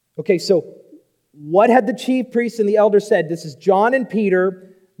 Okay, so what had the chief priests and the elders said? This is John and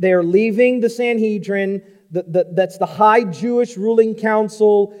Peter. They are leaving the Sanhedrin. That's the high Jewish ruling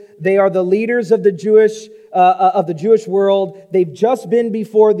council. They are the leaders of the Jewish world. They've just been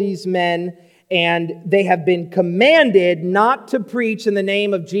before these men, and they have been commanded not to preach in the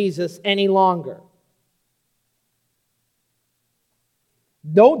name of Jesus any longer.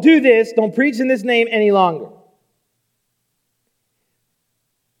 Don't do this. Don't preach in this name any longer.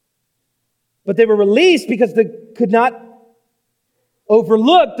 But they were released because they could not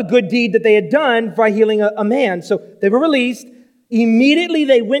overlook the good deed that they had done by healing a man. So they were released. Immediately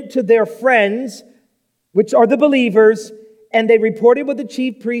they went to their friends, which are the believers, and they reported what the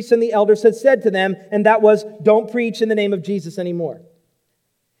chief priests and the elders had said to them, and that was, don't preach in the name of Jesus anymore.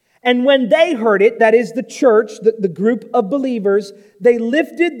 And when they heard it, that is the church, the group of believers, they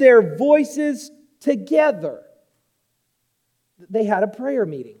lifted their voices together. They had a prayer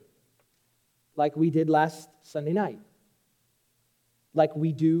meeting, like we did last Sunday night, like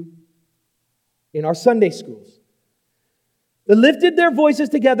we do in our Sunday schools. They lifted their voices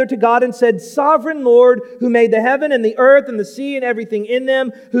together to God and said, Sovereign Lord, who made the heaven and the earth and the sea and everything in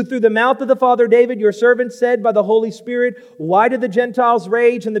them, who through the mouth of the father David, your servant, said by the Holy Spirit, why do the Gentiles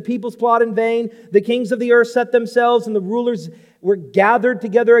rage and the peoples plot in vain? The kings of the earth set themselves and the rulers were gathered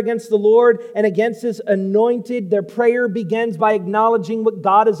together against the Lord and against His anointed. Their prayer begins by acknowledging what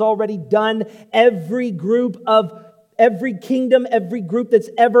God has already done. Every kingdom, every group that's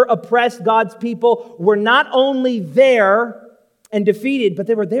ever oppressed God's people were not only there and defeated, but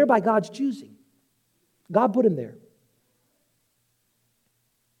they were there by God's choosing. God put them there.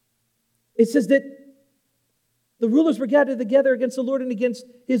 It says that the rulers were gathered together against the Lord and against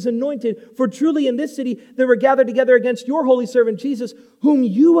His anointed. For truly in this city they were gathered together against your holy servant Jesus, whom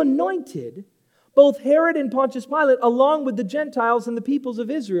you anointed, both Herod and Pontius Pilate, along with the Gentiles and the peoples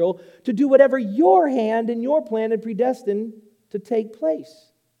of Israel, to do whatever your hand and your plan had predestined to take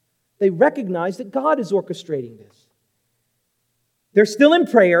place. They recognize that God is orchestrating this. They're still in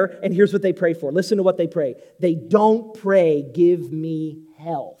prayer, and here's what they pray for. Listen to what they pray. They don't pray, give me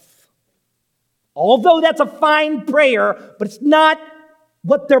health. Although that's a fine prayer, but it's not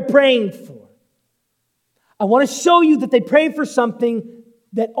what they're praying for. I want to show you that they pray for something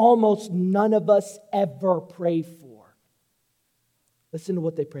that almost none of us ever pray for. Listen to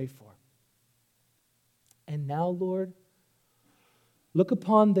what they pray for. And now, Lord, look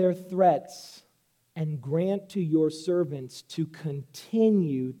upon their threats and grant to your servants to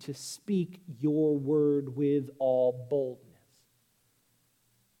continue to speak your word with all boldness.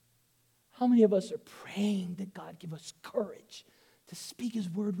 How many of us are praying that God give us courage to speak His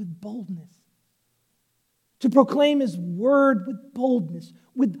word with boldness? To proclaim His word with boldness,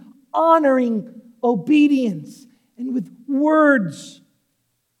 with honoring obedience, and with words.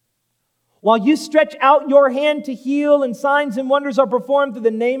 While you stretch out your hand to heal and signs and wonders are performed through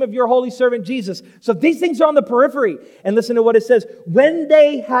the name of your holy servant Jesus. So these things are on the periphery. And listen to what it says. When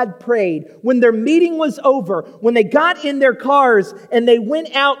they had prayed, when their meeting was over, when they got in their cars and they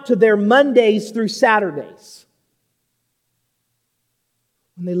went out to their Mondays through Saturdays,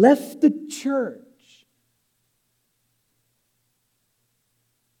 when they left the church,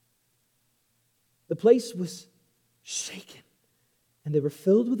 the place was shaken. And they were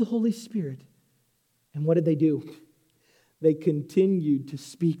filled with the Holy Spirit. And what did they do? They continued to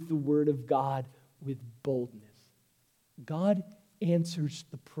speak the word of God with boldness. God answers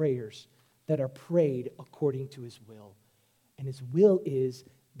the prayers that are prayed according to His will. And His will is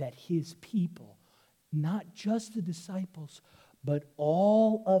that His people, not just the disciples, but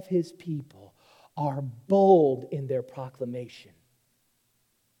all of His people, are bold in their proclamation.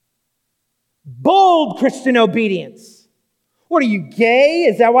 Bold Christian obedience. What are you, gay?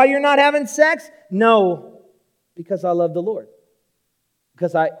 Is that why you're not having sex? No, because I love the Lord.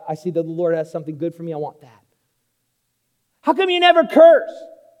 Because I see that the Lord has something good for me. I want that. How come you never curse?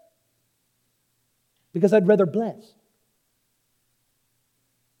 Because I'd rather bless.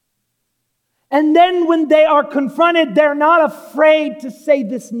 And then when they are confronted, they're not afraid to say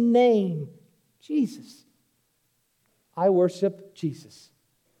this name, Jesus. I worship Jesus.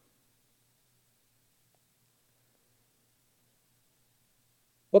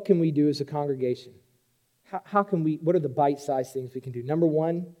 What can we do as a congregation? How can we, what are the bite-sized things we can do? Number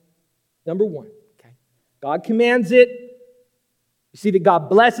one, okay? God commands it. You see that God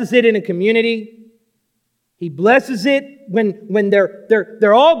blesses it in a community. He blesses it when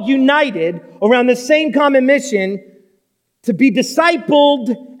they're all united around the same common mission to be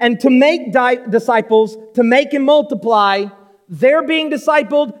discipled and to make disciples, to make and multiply. They're being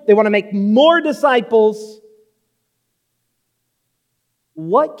discipled. They want to make more disciples.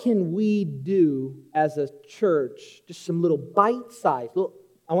 What can we do as a church? Just some little bite-size.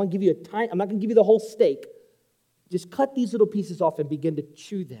 I want to give you I'm not going to give you the whole steak. Just cut these little pieces off and begin to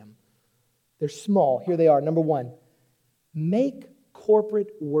chew them. They're small. Here they are. Number one, make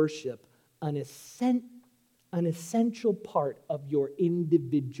corporate worship an essential part of your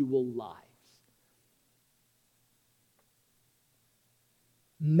individual lives.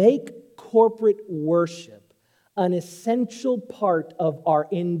 Make corporate worship an essential part of our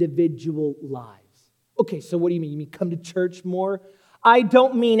individual lives. Okay, so what do you mean? You mean come to church more? I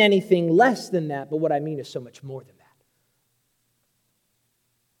don't mean anything less than that, but what I mean is so much more than that.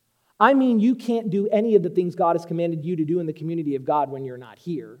 I mean you can't do any of the things God has commanded you to do in the community of God when you're not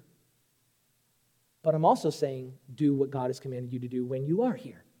here. But I'm also saying do what God has commanded you to do when you are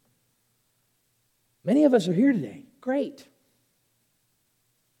here. Many of us are here today. Great.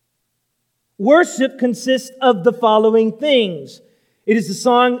 Worship consists of the following things. It is a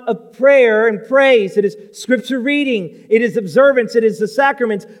song of prayer and praise. It is scripture reading. It is observance. It is the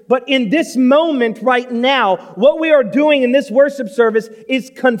sacraments. But in this moment right now, what we are doing in this worship service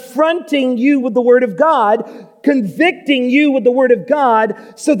is confronting you with the Word of God, convicting you with the Word of God,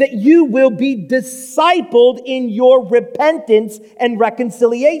 so that you will be discipled in your repentance and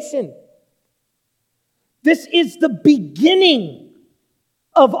reconciliation. This is the beginning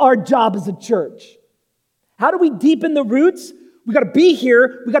of our job as a church. How do we deepen the roots? We got to be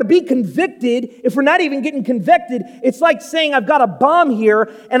here. We got to be convicted. If we're not even getting convicted, it's like saying I've got a bomb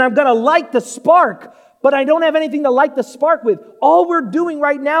here and I'm going to light the spark, but I don't have anything to light the spark with. All we're doing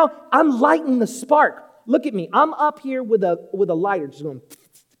right now, I'm lighting the spark. Look at me. I'm up here with a lighter just going,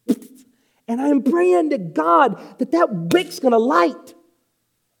 and I'm praying to God that wick's going to light.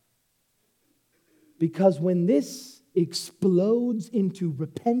 Because when this explodes into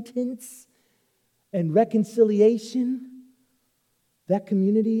repentance and reconciliation, that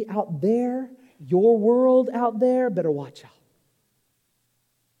community out there, your world out there, better watch out.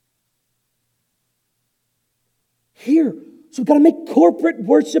 Here, so we've got to make corporate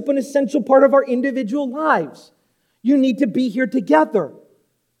worship an essential part of our individual lives. You need to be here together.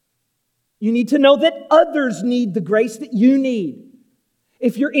 You need to know that others need the grace that you need.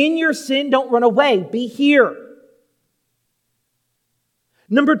 If you're in your sin, don't run away. Be here.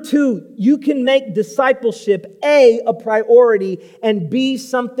 Number 2, you can make discipleship A priority and B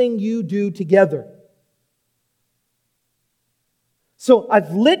something you do together. So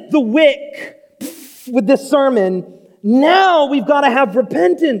I've lit the wick with this sermon. Now we've got to have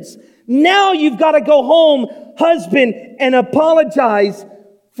repentance. Now you've got to go home, husband, and apologize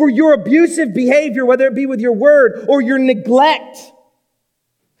for your abusive behavior, whether it be with your word or your neglect.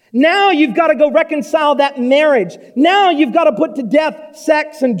 Now you've got to go reconcile that marriage. Now you've got to put to death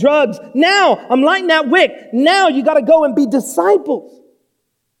sex and drugs. Now I'm lighting that wick. Now you got to go and be disciples.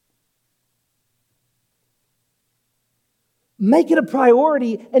 Make it a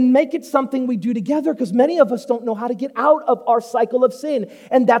priority and make it something we do together, because many of us don't know how to get out of our cycle of sin.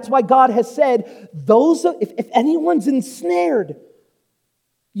 And that's why God has said, if anyone's ensnared.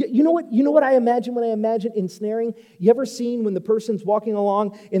 You know what I imagine when I imagine ensnaring? You ever seen when the person's walking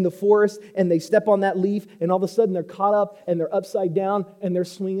along in the forest and they step on that leaf and all of a sudden they're caught up and they're upside down and they're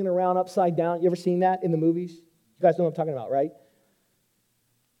swinging around upside down? You ever seen that in the movies? You guys know what I'm talking about, right?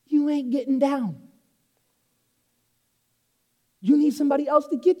 You ain't getting down. You need somebody else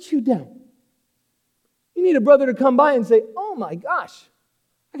to get you down. You need a brother to come by and say, oh my gosh,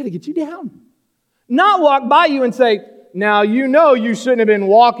 I got to get you down. Not walk by you and say, now, you know you shouldn't have been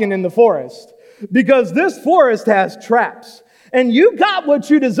walking in the forest because this forest has traps. And you got what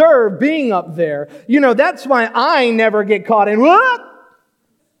you deserve being up there. You know, that's why I never get caught in what?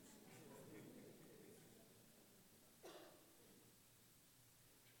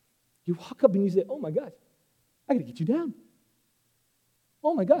 You walk up and you say, oh my gosh, I got to get you down.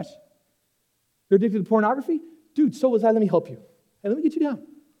 Oh my gosh. You're addicted to pornography? Dude, so was I. Let me help you. Hey, let me get you down.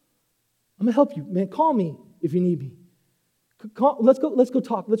 I'm going to help you. Man, call me if you need me. Let's go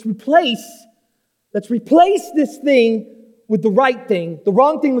talk. Let's replace this thing with the right thing, the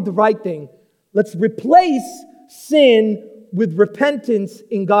wrong thing with the right thing. Let's replace sin with repentance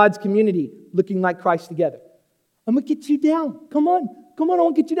in God's community, looking like Christ together. I'm going to get you down. Come on, I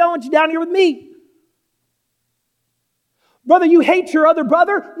want to get you down. I want you down here with me. Brother, you hate your other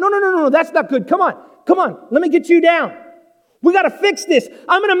brother? No, that's not good. Come on, let me get you down. We got to fix this.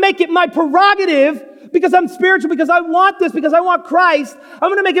 I'm going to make it my prerogative because I'm spiritual, because I want this, because I want Christ. I'm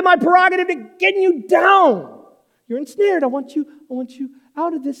going to make it my prerogative to get you down. You're ensnared. I want you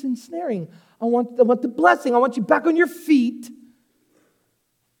out of this ensnaring. I want the blessing. I want you back on your feet.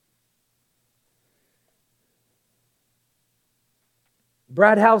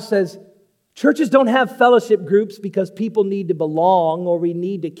 Brad House says, churches don't have fellowship groups because people need to belong or we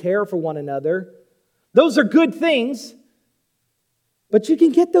need to care for one another. Those are good things, but you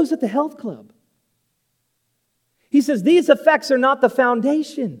can get those at the health club. He says these effects are not the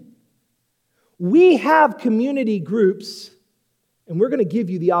foundation. We have community groups, and we're going to give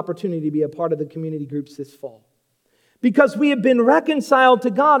you the opportunity to be a part of the community groups this fall, because we have been reconciled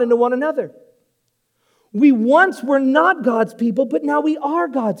to God and to one another. We once were not God's people, but now we are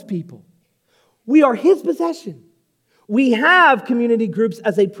God's people. We are His possession. We have community groups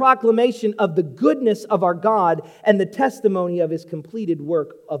as a proclamation of the goodness of our God and the testimony of His completed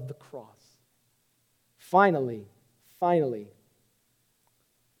work of the cross. Finally,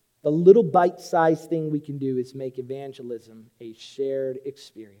 the little bite-sized thing we can do is make evangelism a shared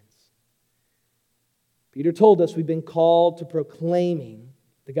experience. Peter told us we've been called to proclaiming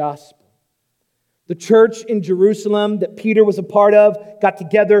the gospel. The church in Jerusalem that Peter was a part of got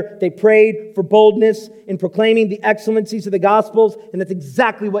together. They prayed for boldness in proclaiming the excellencies of the Gospels, and that's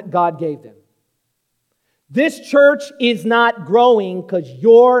exactly what God gave them. This church is not growing because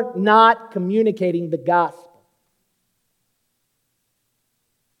you're not communicating the gospel.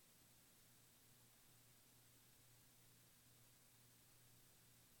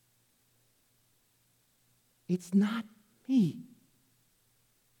 It's not me.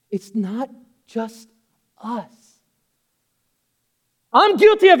 It's not just us. I'm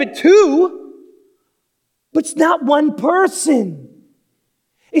guilty of it too, but it's not one person.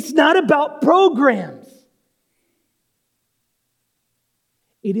 It's not about programs.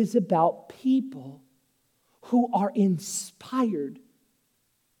 It is about people who are inspired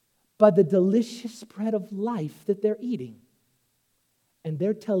by the delicious bread of life that they're eating. And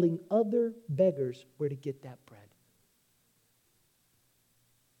they're telling other beggars where to get that bread.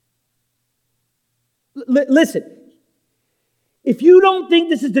 Listen, if you don't think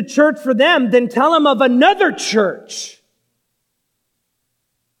this is the church for them, then tell them of another church.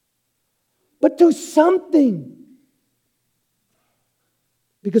 But do something.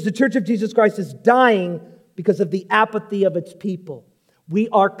 Because the Church of Jesus Christ is dying because of the apathy of its people. We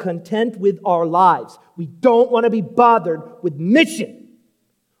are content with our lives. We don't want to be bothered with mission.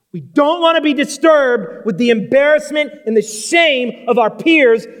 We don't want to be disturbed with the embarrassment and the shame of our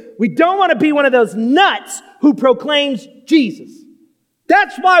peers. We don't want to be one of those nuts who proclaims Jesus.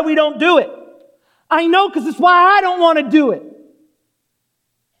 That's why we don't do it. I know, because it's why I don't want to do it.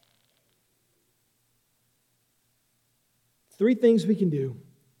 Three things we can do.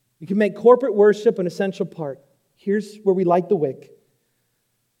 We can make corporate worship an essential part. Here's where we light the wick.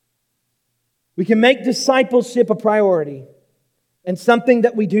 We can make discipleship a priority and something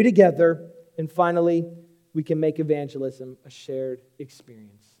that we do together. And finally, we can make evangelism a shared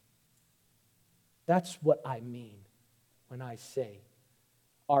experience. That's what I mean when I say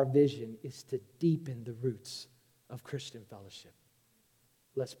our vision is to deepen the roots of Christian fellowship.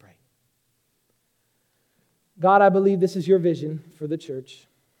 Let's pray. God, I believe this is your vision for the church.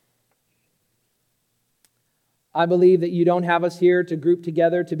 I believe that you don't have us here to group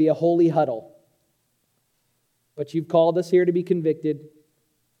together to be a holy huddle. But you've called us here to be convicted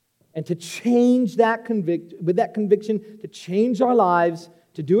and to change that with that conviction, to change our lives,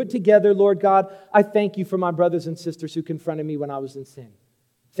 to do it together, Lord God. I thank you for my brothers and sisters who confronted me when I was in sin.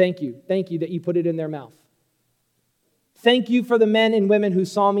 Thank you. Thank you that you put it in their mouth. Thank you for the men and women who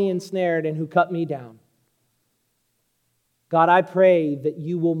saw me ensnared and who cut me down. God, I pray that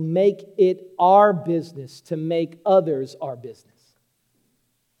you will make it our business to make others our business.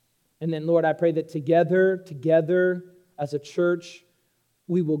 And then, Lord, I pray that together as a church,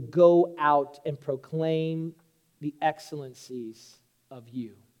 we will go out and proclaim the excellencies of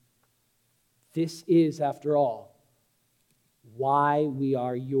you. This is, after all, why we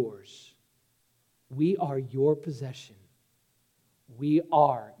are yours. We are your possession. We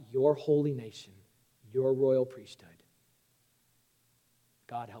are your holy nation, your royal priesthood.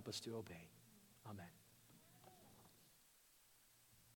 God, help us to obey. Amen.